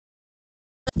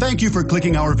Thank you for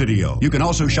clicking our video. You can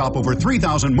also shop over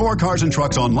 3,000 more cars and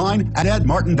trucks online at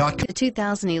edmartin.com. The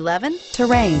 2011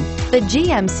 Terrain. The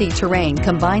GMC Terrain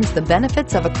combines the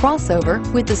benefits of a crossover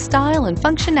with the style and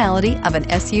functionality of an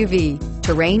SUV.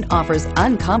 Terrain offers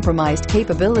uncompromised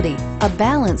capability, a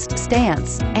balanced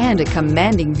stance, and a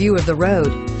commanding view of the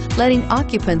road, letting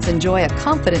occupants enjoy a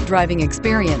confident driving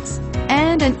experience.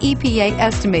 And an EPA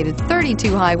estimated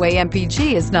 32 highway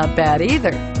MPG is not bad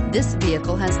either. This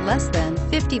vehicle has less than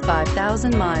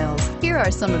 55,000 miles. Here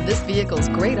are some of this vehicle's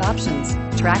great options: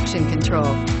 traction control,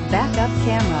 backup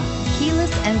camera,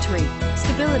 keyless entry,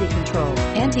 stability control,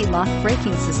 anti-lock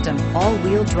braking system,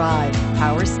 all-wheel drive,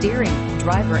 power steering,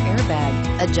 driver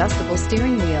airbag, adjustable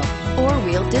steering wheel,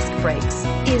 four-wheel disc brakes.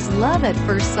 Is love at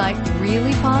first sight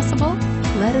really possible?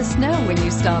 Let us know when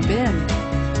you stop in.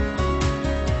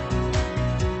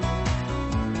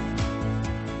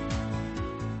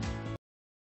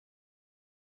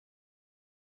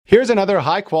 Here's another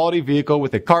high-quality vehicle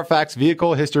with a Carfax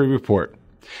Vehicle History Report.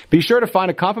 Be sure to find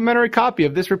a complimentary copy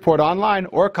of this report online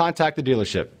or contact the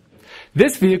dealership.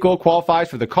 This vehicle qualifies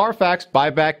for the Carfax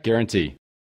Buyback Guarantee.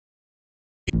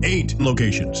 8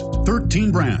 locations,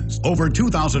 13 brands, over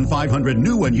 2,500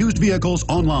 new and used vehicles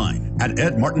online at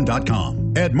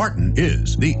edmartin.com. Ed Martin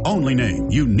is the only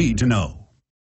name you need to know.